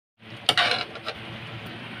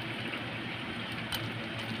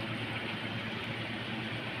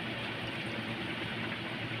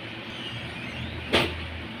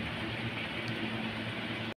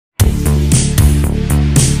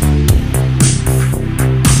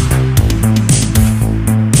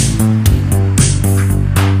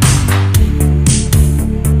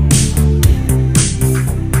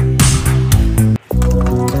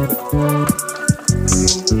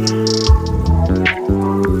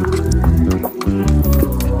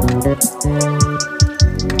You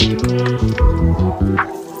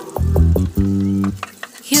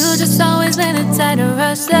just always been a tighter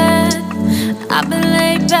rush that I've been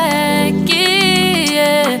laid back,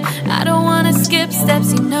 yeah. I don't wanna skip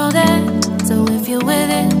steps, you know that. So if you're with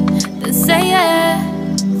it, then say yeah.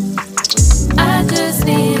 I just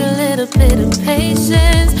need a little bit of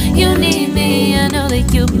patience. You need me, I know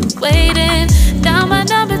that you've been waiting. Down my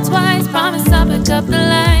number twice, promise I'll pick up the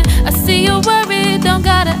line. I see you worried, don't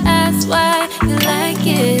gotta ask why. You like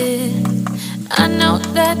it, I know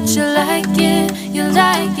that you like it. You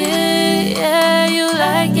like it, yeah, you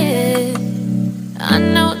like it. I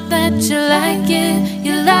know that you like it,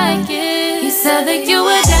 you like it. You said that you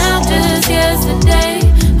were down just yesterday,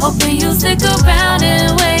 hoping you'll stick around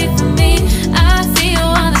and wait for me. I see you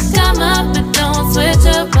wanna come up, but don't switch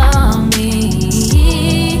up on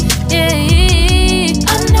me. Yeah,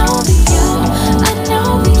 I know that you, I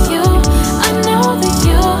know that you, I know that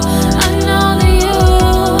you, I know that you.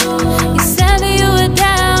 You said that you were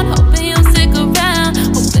down, hoping you'll stick around,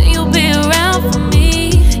 hoping you'll be around for me.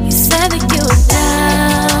 You said that you were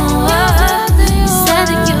down, you said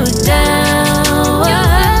that you were down,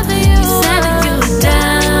 you said that you were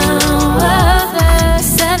down, you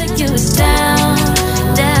said that you were down,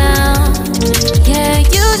 down. Yeah,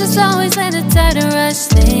 you just always been a tight to rush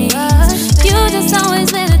things. You just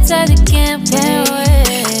always been a tight that can't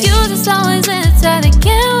wait. You just always been a tight that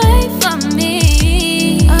can't wait for me.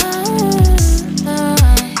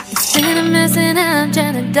 It's been a mess and I'm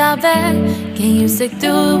trying to dial back. Can you stick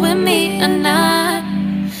through it with me or not?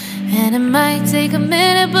 And it might take a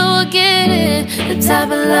minute, but we'll get it. The type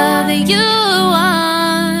of love that you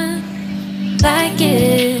want, like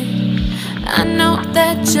it. I know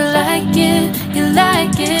that you like it, you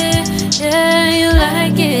like it, yeah, you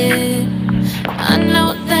like it. I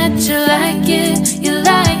know that you like it, you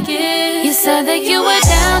like it. You said that you were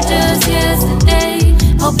down just yesterday,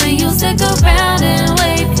 hoping you'll stick around and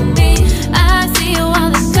wait for me. I see you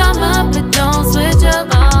wanna come up, but don't switch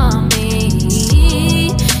up on me.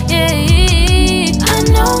 Yeah, I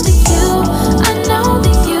know that you, I know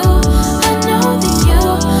that you, I know that you,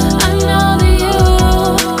 I know that you.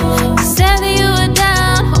 You said that you were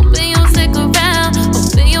down, hoping you'll stick around,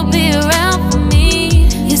 hoping you'll be around for me.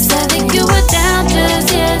 You said that you were down just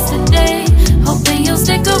yesterday, hoping you'll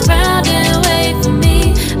stick around and wait for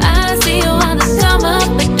me. I see you wanna come up,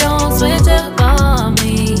 but don't switch up on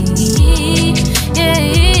me. Yeah,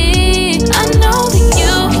 I know that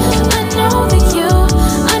you, I know that you,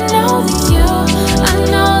 I know that you, I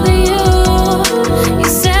know that you. You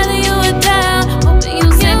said that you were down, hoping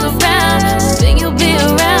you'll stick around, hoping you'll be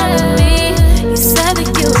around with me. You said that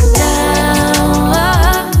you were down,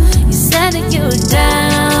 you said that you were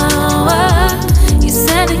down, you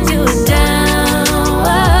said that you were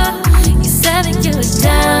down, you said that you were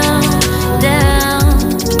down, down.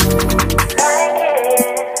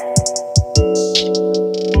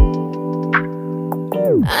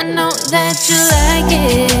 I know that you like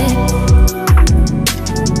it.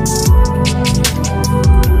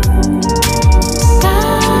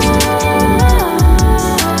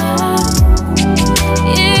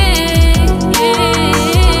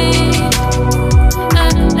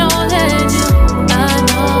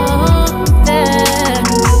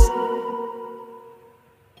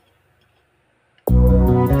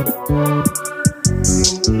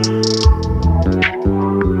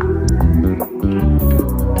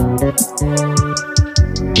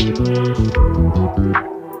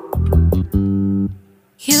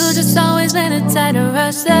 You just always been a tight to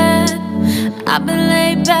rush that I've been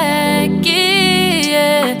laid back,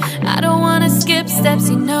 yeah. I don't wanna skip steps,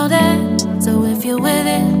 you know that. So if you're with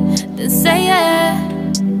it, then say yeah.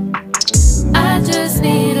 I just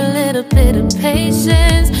need a little bit of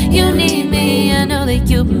patience. You need me, I know that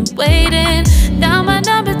you've been waiting. Down my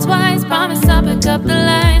number twice, promise I'll pick up the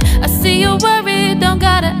line. I see you worried, don't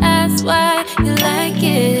gotta ask why. You like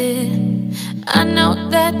it, I know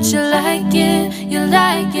that you like it, you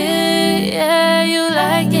like it, yeah, you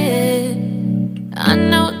like it. I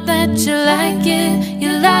know that you like it,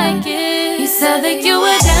 you like it. You said that you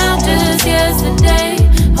were down just yesterday,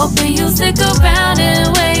 hoping you'll stick around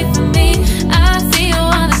and wait for me. I see you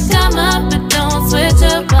wanna come up, but don't switch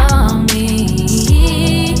up on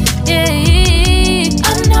me. Yeah,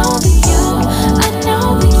 I know that you, I know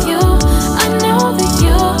that you, I know that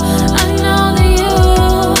you, I know that you.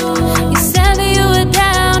 You said that you were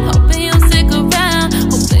down, hoping you'll stick around,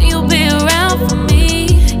 hoping you'll be around for me.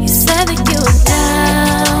 You said that you were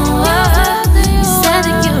down, you said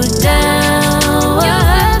that you were down,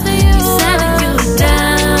 you said that you were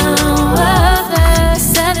down, you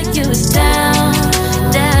said that you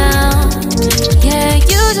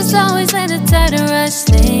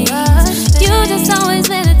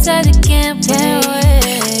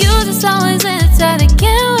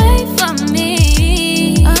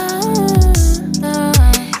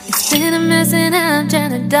mess and I'm trying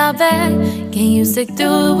to dial back. Can you stick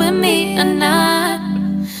through it with me or not?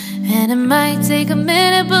 And it might take a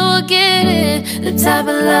minute, but we'll get it. The type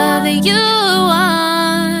of love that you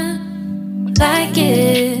want. Like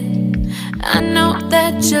it, I know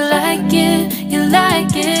that you like it. You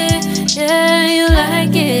like it, yeah, you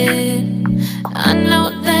like it. I know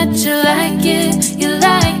that you like it, you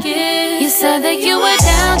like it. You said that you were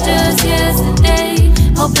down just yesterday,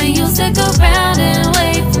 hoping you'll stick around and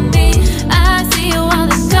wait for me. I see you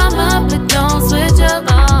wanna come up, but don't switch up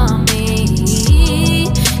on me.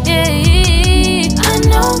 Yeah, I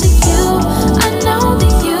know that you, I know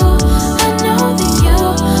that you, I know that you,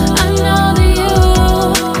 I know that you.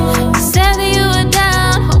 You said that you were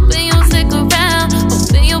down, hoping you'll stick around,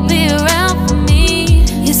 hoping you'll be around for me.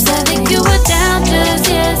 You said that you were down just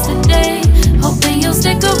yesterday, hoping you'll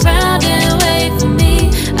stick around and wait for me.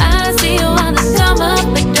 I see you wanna come up,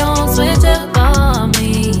 but don't switch up on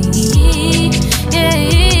me. Yeah,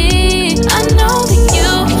 I know that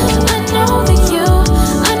you, I know that you,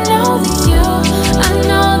 I know that you, I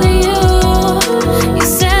know that you. You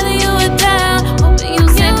said that you were down, hoping you'll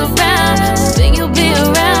stick around, hoping you'll be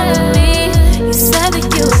around with me. You said that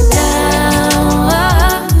you were down,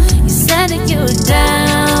 you said that you were down,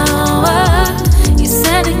 you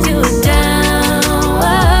said that you were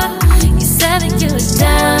down, you said that you were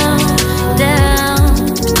down, down.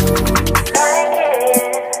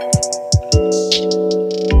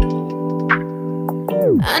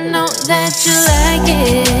 I know that you like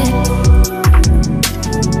it.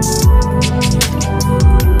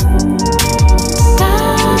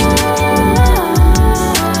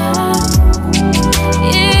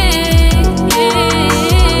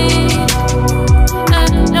 I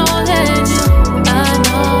know that you, I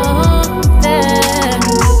know that.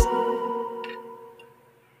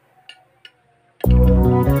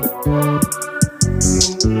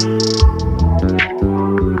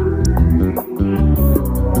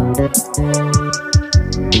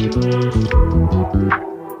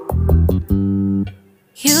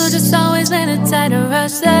 You just always been the type to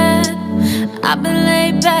rush that. I've been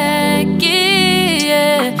laid back,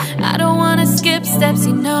 yeah. I don't wanna skip steps,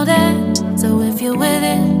 you know that. So if you're with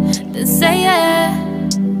it, then say yeah.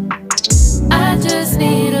 I just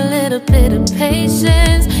need a little bit of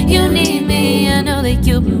patience. You need me, I know that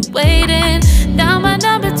you've been waiting. Down my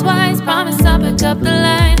number twice, promise I'll pick up the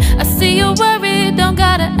line. I see you worried, don't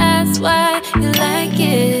gotta ask why. You like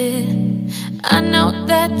it, I know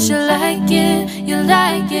that you like it. You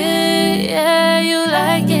like it, yeah, you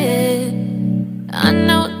like it. I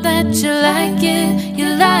know that you like it,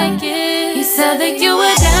 you like it. You said that you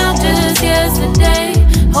were down just yesterday,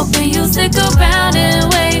 hoping you'll stick around and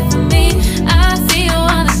wait for me. I see you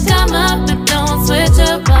wanna come up, but don't switch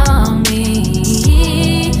up on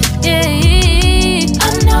me. Yeah,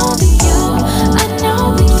 I know that you, I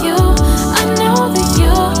know that you, I know that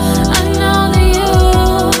you, I know that you.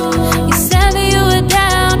 You said that you were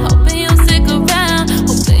down, hoping you'll stick around,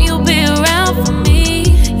 hoping you'll be around for me.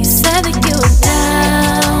 You said that you were down,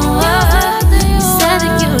 you said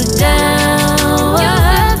that you were down,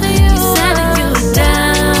 you said that you were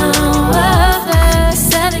down, you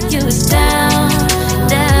said that you were down,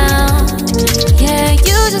 down. Yeah,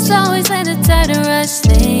 you just always been the type to rush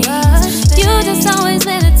things. You just always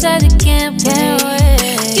been the type that can't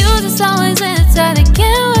wait. You just always been the type that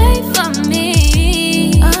can't wait for me.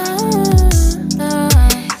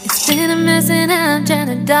 It's been a mess and I'm trying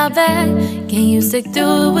to dial back. Can you stick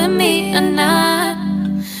through it with me or not?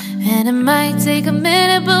 And it might take a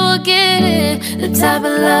minute, but we'll get it. The type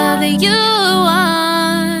of love that you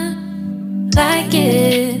want. Like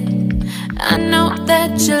it, I know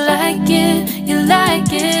that you like it. You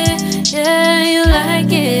like it, yeah, you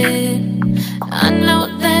like it. I know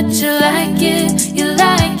that you like it, you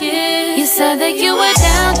like it. You said that you were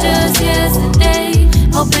down just yesterday,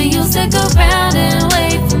 hoping you'll stick around and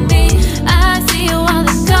wait for me. I see you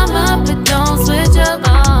wanna come up, but don't switch up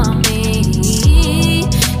on me.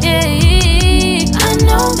 Yeah, I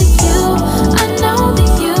know that you, I know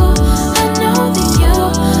that you, I know that you,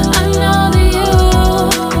 I know that you.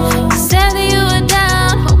 You said that you were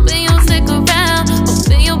down, hoping you'll stick around,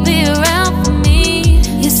 hoping you'll be around for me.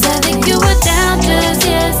 You said that you were down just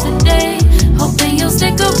yesterday, hoping you'll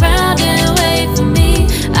stick around and wait for me.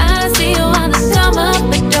 I see you wanna come up,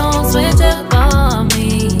 but don't switch up on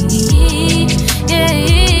me. Yeah,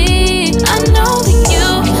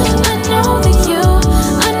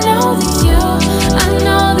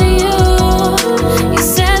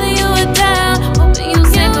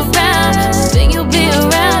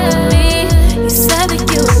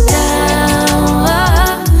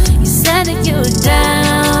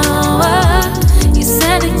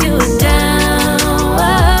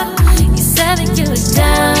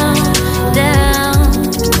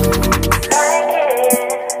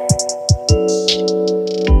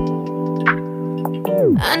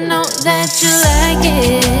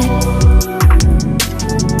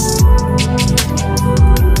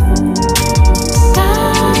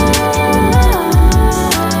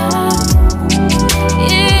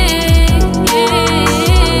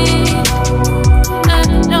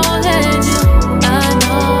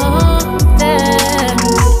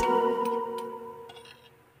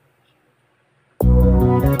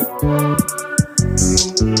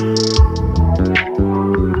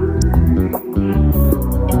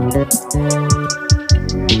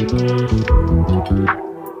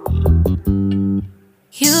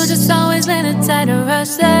 You just always been a tight to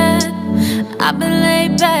rush that. I've been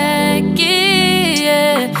laid back,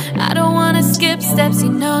 yeah. I don't wanna skip steps,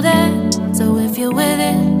 you know that. So if you're with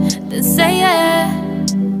it, then say yeah.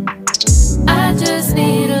 I just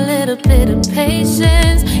need a little bit of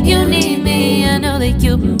patience. You need me, I know that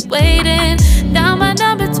you've been waiting. Down my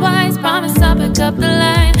number twice, promise I'll pick up the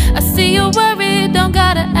line. I see you worried, don't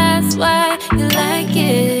gotta ask why. You like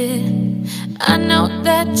it, I know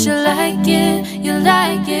that you like it. You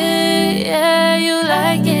like it, yeah, you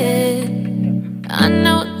like it. I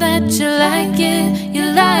know that you like it, you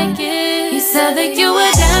like it. You said that you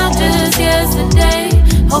were down just yesterday,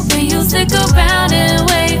 hoping you'll stick around and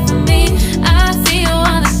wait for me. I see you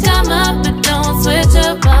wanna come up, but don't switch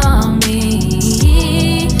up on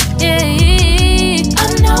me. Yeah, I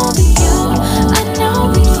know that you, I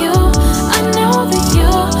know that you, I know that you,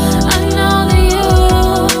 I know that you.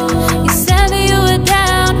 You said that you were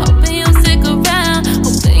down, hoping you'll stick around,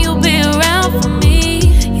 hoping you'll be around for me.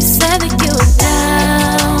 You said that you were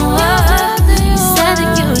down, you said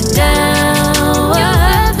that you were down,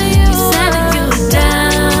 you said that you were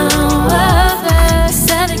down, you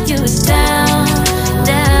said that you were down,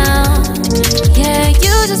 down. Yeah,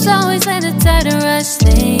 you just always been the type to rush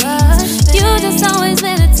things. You just always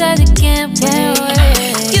been the type that can't wait.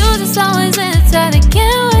 You just always been the type that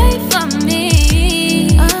can't wait for me.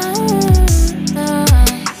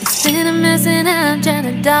 It's been a mess and I'm trying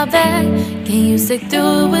to dial back. Can you stick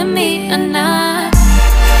through it with me or not?